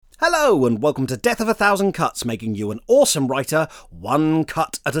Hello and welcome to Death of a Thousand Cuts, making you an awesome writer, one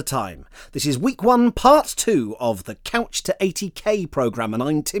cut at a time. This is week 1, part 2 of the Couch to 80k programme, and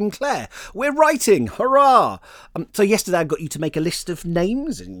I'm Tim Clare. We're writing, hurrah! So yesterday I got you to make a list of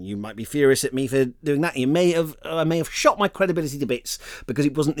names, and you might be furious at me for doing that. I may have shot my credibility to bits because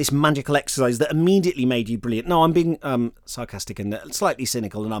it wasn't this magical exercise that immediately made you brilliant. No, I'm being sarcastic and slightly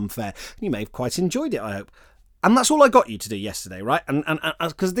cynical and unfair. You may have quite enjoyed it, I hope. And that's all I got you to do yesterday, right? And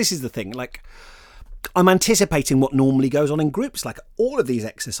because this is the thing, like, I'm anticipating what normally goes on in groups. Like, all of these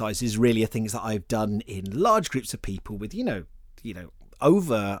exercises really are things that I've done in large groups of people with, you know,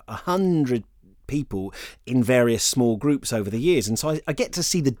 over 100 people in various small groups over the years. And so I get to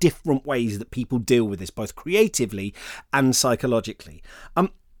see the different ways that people deal with this, both creatively and psychologically.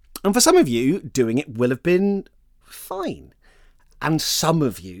 And for some of you, doing it will have been fine. And some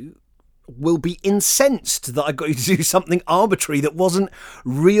of you will be incensed that I got you to do something arbitrary that wasn't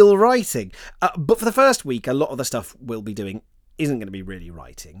real writing. But for the first week, a lot of the stuff we'll be doing isn't going to be really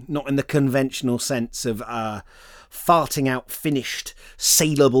writing. Not in the conventional sense of farting out finished,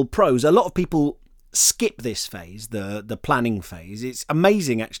 saleable prose. A lot of people skip this phase, the planning phase. It's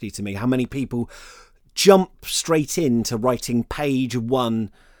amazing, actually, to me, how many people jump straight into writing page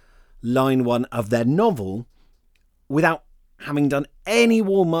 1, line 1 of their novel without having done any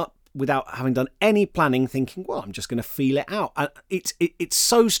warm-up, without having done any planning, thinking, well, I'm just going to feel it out. And it's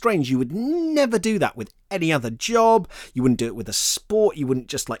so strange. You would never do that with any other job. You wouldn't do it with a sport. You wouldn't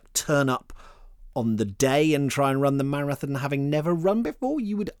just like turn up on the day and try and run the marathon having never run before.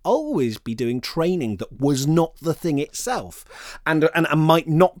 You would always be doing training that was not the thing itself, and might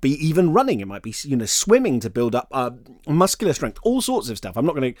not be even running. It might be, swimming to build up muscular strength, all sorts of stuff. I'm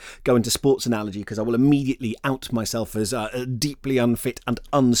not going to go into sports analogy because I will immediately out myself as a deeply unfit and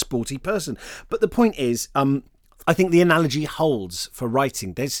unsporty person. But the point is, I think the analogy holds for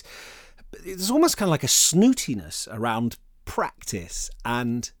writing. There's almost kind of like a snootiness around practice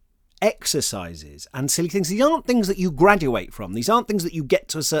and exercises and silly things. These aren't things that you graduate from. These aren't things that you get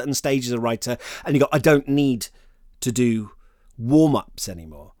to a certain stage as a writer and you go, I don't need to do warm-ups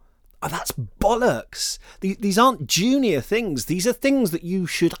anymore. Oh, that's bollocks. These aren't junior things. These are things that you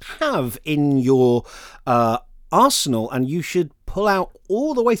should have in your arsenal, and you should pull out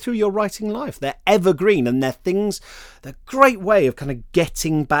all the way through your writing life. They're evergreen, and they're a great way of kind of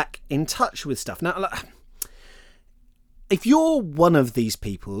getting back in touch with stuff. Now, if you're one of these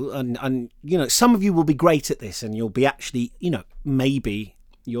people, and some of you will be great at this, and you'll be actually, maybe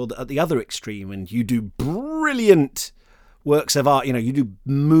you're at the other extreme and you do brilliant works of art. You do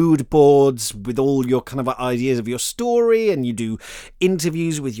mood boards with all your kind of ideas of your story, and you do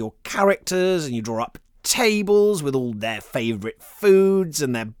interviews with your characters, and you draw up tables with all their favourite foods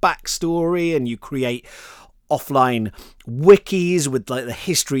and their backstory, and you create offline wikis with like the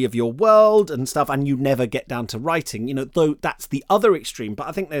history of your world and stuff, and you never get down to writing, though that's the other extreme. But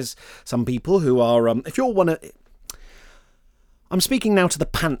I think there's some people who are, if you're one of, I'm speaking now to the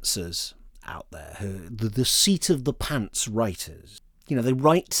pantsers out there, the seat of the pants writers. They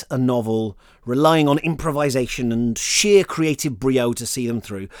write a novel relying on improvisation and sheer creative brio to see them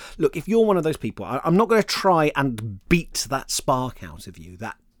through. Look, if you're one of those people, I'm not going to try and beat that spark out of you,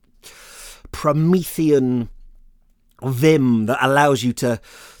 that Promethean vim that allows you to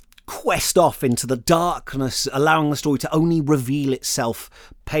quest off into the darkness, allowing the story to only reveal itself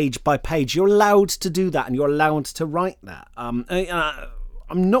page by page. You're allowed to do that, and you're allowed to write that. I'm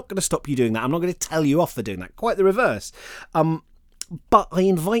not going to stop you doing that. I'm not going to tell you off for doing that. Quite the reverse. But I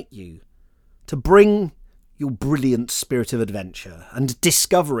invite you to bring your brilliant spirit of adventure and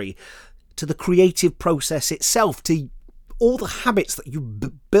discovery to the creative process itself, to all the habits that you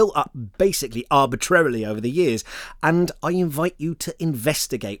built up basically arbitrarily over the years. And I invite you to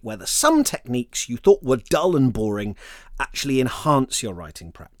investigate whether some techniques you thought were dull and boring actually enhance your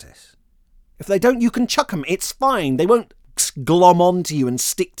writing practice. If they don't, you can chuck them. It's fine. They won't glom onto you and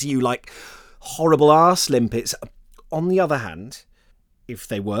stick to you like horrible arse limpets. On the other hand, if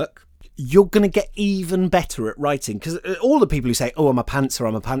they work, you're going to get even better at writing. Because all the people who say, I'm a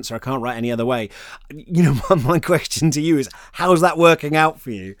pantser, I can't write any other way. My question to you is, how's that working out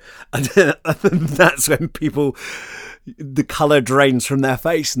for you? And that's when the colour drains from their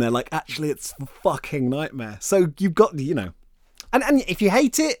face and they're like, actually, it's a fucking nightmare. So you've got, And if you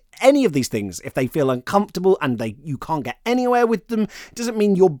hate it, any of these things, if they feel uncomfortable and you can't get anywhere with them, it doesn't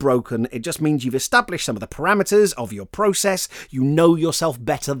mean you're broken. It just means you've established some of the parameters of your process. You know yourself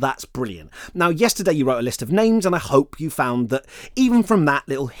better. That's brilliant. Now, yesterday you wrote a list of names, and I hope you found that even from that,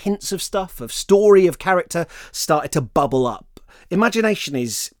 little hints of stuff, of story, of character, started to bubble up. Imagination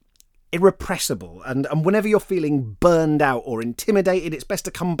is irrepressible. And whenever you're feeling burned out or intimidated, it's best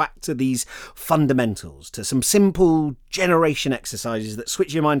to come back to these fundamentals, to some simple generation exercises that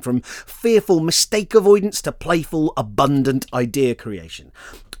switch your mind from fearful mistake avoidance to playful, abundant idea creation.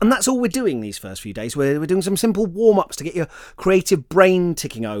 And that's all we're doing these first few days. We're doing some simple warm-ups to get your creative brain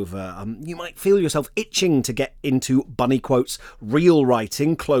ticking over. You might feel yourself itching to get into bunny quotes, real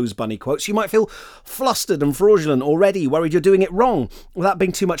writing, close bunny quotes. You might feel flustered and fraudulent already, worried you're doing it wrong. Without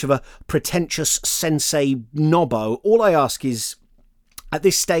being too much of a pretentious sensei nobbo, all I ask is, at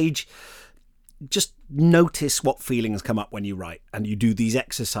this stage, just notice what feelings come up when you write and you do these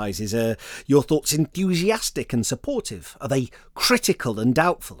exercises. Are your thoughts enthusiastic and supportive? Are they critical and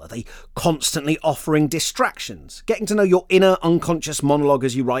doubtful? Are they constantly offering distractions? Getting to know your inner unconscious monologue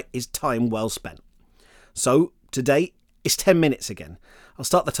as you write is time well spent. So today is 10 minutes again. I'll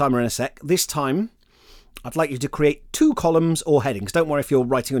start the timer in a sec. This time I'd like you to create 2 columns or headings. Don't worry if you're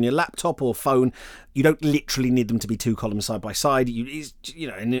writing on your laptop or phone. You don't literally need them to be 2 columns side by side. It's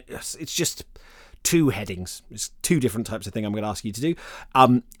just 2 headings. It's 2 different types of thing I'm going to ask you to do.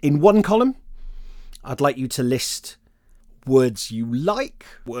 In 1 column, I'd like you to list words you like,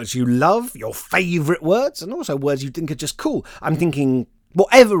 words you love, your favourite words, and also words you think are just cool. I'm thinking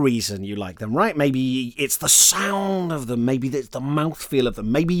whatever reason you like them, right? Maybe it's the sound of them. Maybe it's the mouthfeel of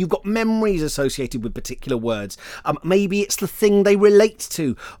them. Maybe you've got memories associated with particular words. Maybe it's the thing they relate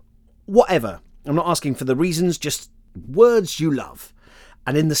to. Whatever. I'm not asking for the reasons, just words you love.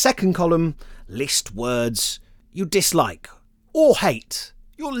 And in the second column, list words you dislike or hate.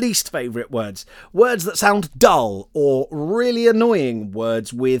 Your least favourite words. Words that sound dull or really annoying.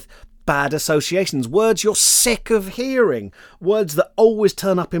 Words with bad associations. Words you're sick of hearing. Words that always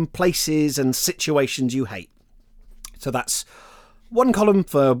turn up in places and situations you hate. So that's 1 column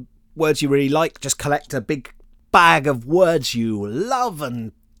for words you really like. Just collect a big bag of words you love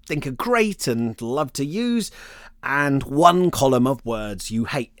and think are great and love to use. And 1 column of words you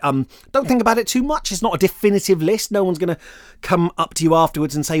hate. Don't think about it too much. It's not a definitive list. No one's going to come up to you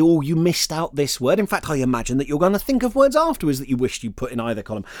afterwards and say, oh, you missed out this word. In fact, I imagine that you're going to think of words afterwards that you wished you put in either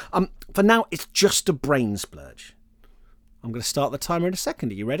column. For now, it's just a brain splurge. I'm going to start the timer in a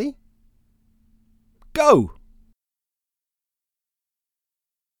second. Are you ready? Go!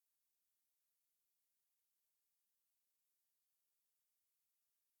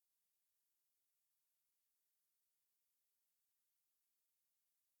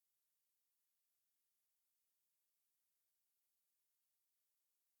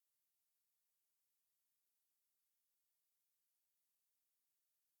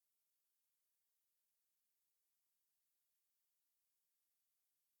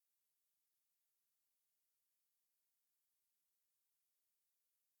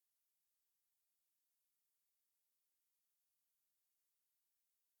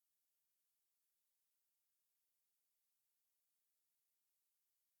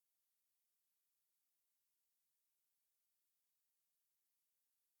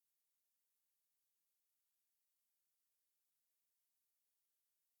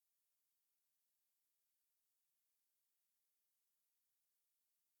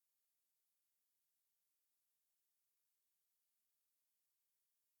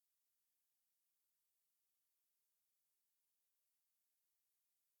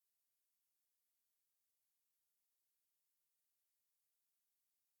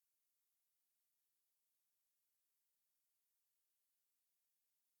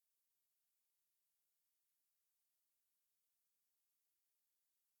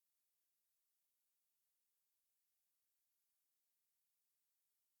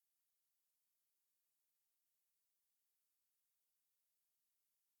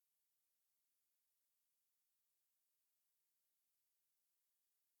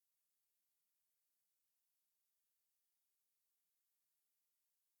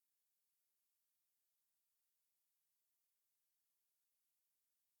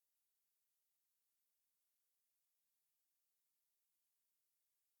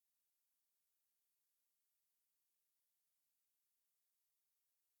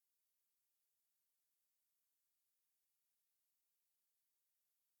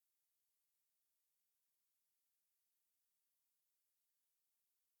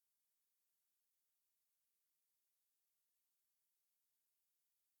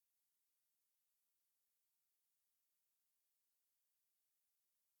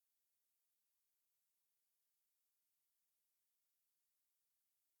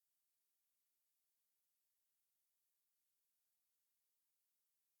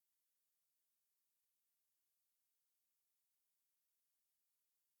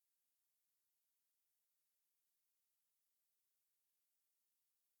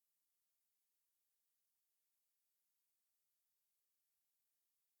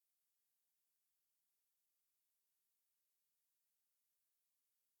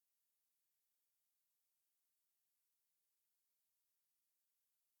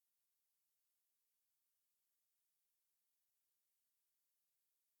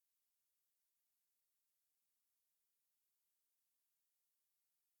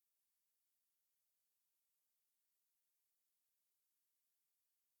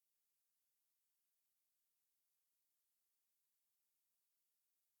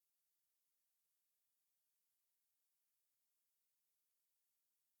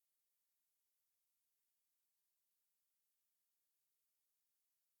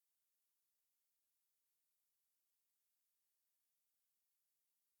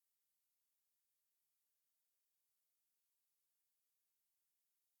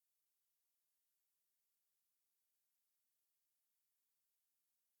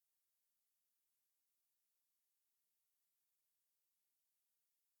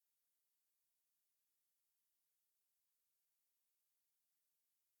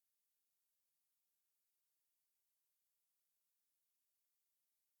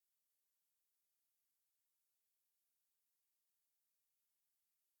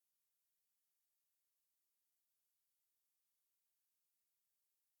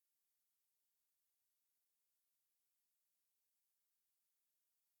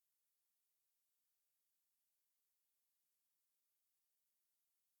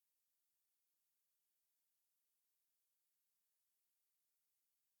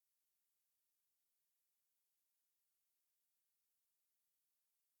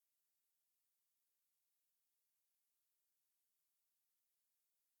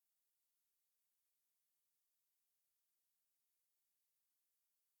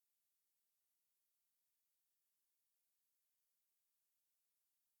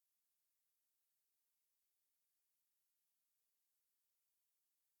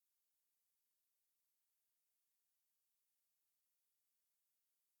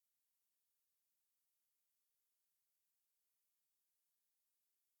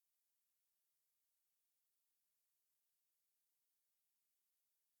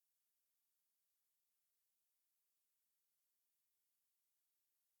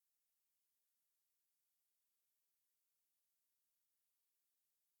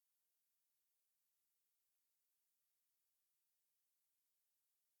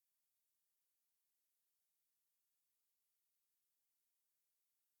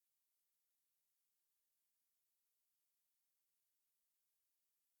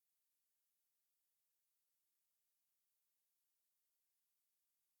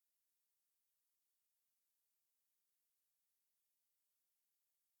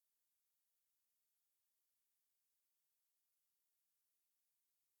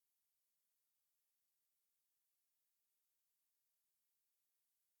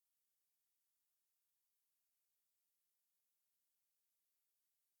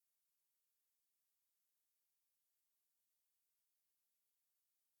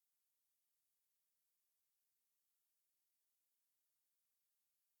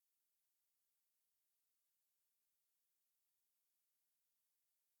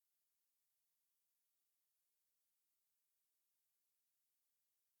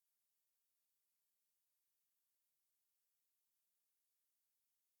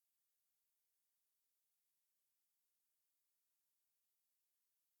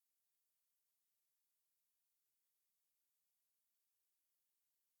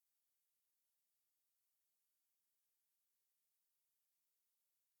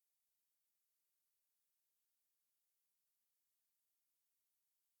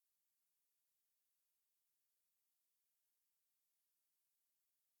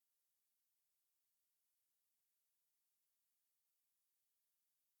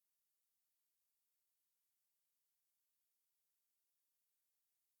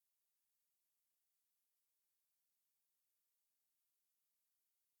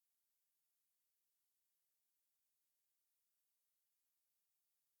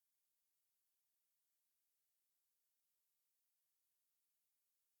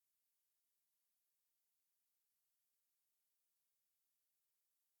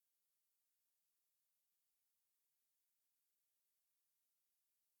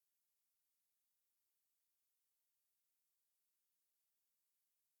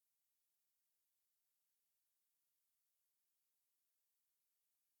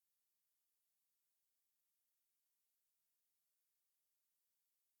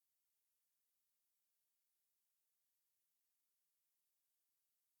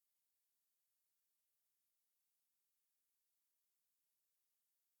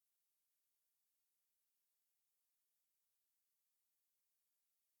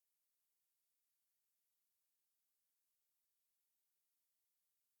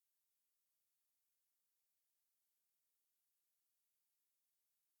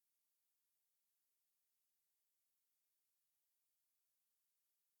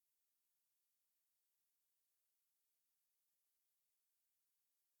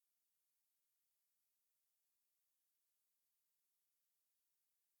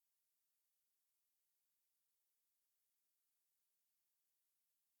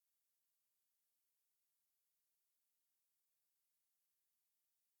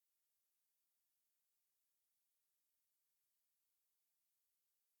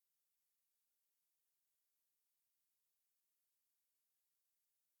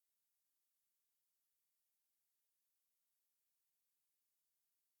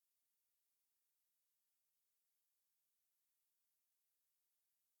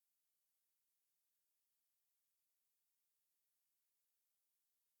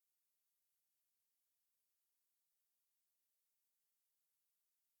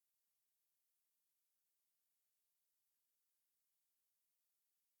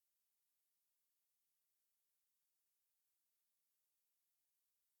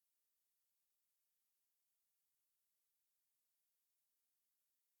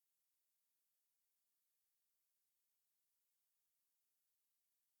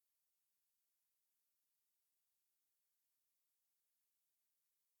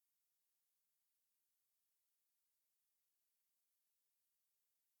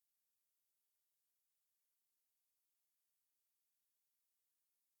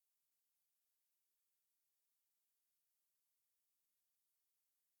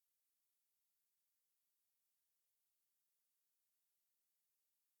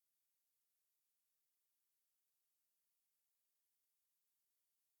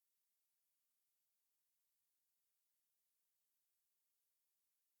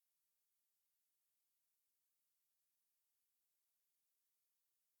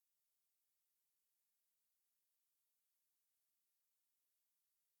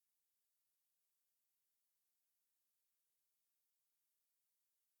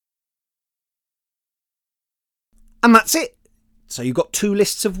 And that's it. So you've got 2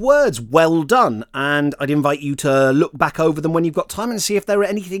 lists of words. Well done. And I'd invite you to look back over them when you've got time and see if there are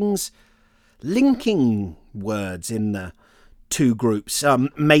any things linking words in the 2 groups.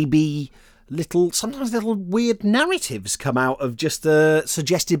 Maybe sometimes little weird narratives come out of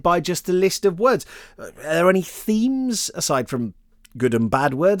suggested by just a list of words. Are there any themes aside from good and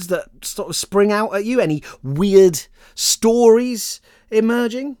bad words that sort of spring out at you? Any weird stories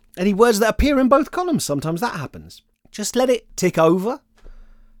emerging? Any words that appear in both columns? Sometimes that happens. Just let it tick over.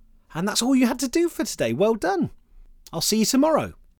 And that's all you had to do for today. Well done. I'll see you tomorrow.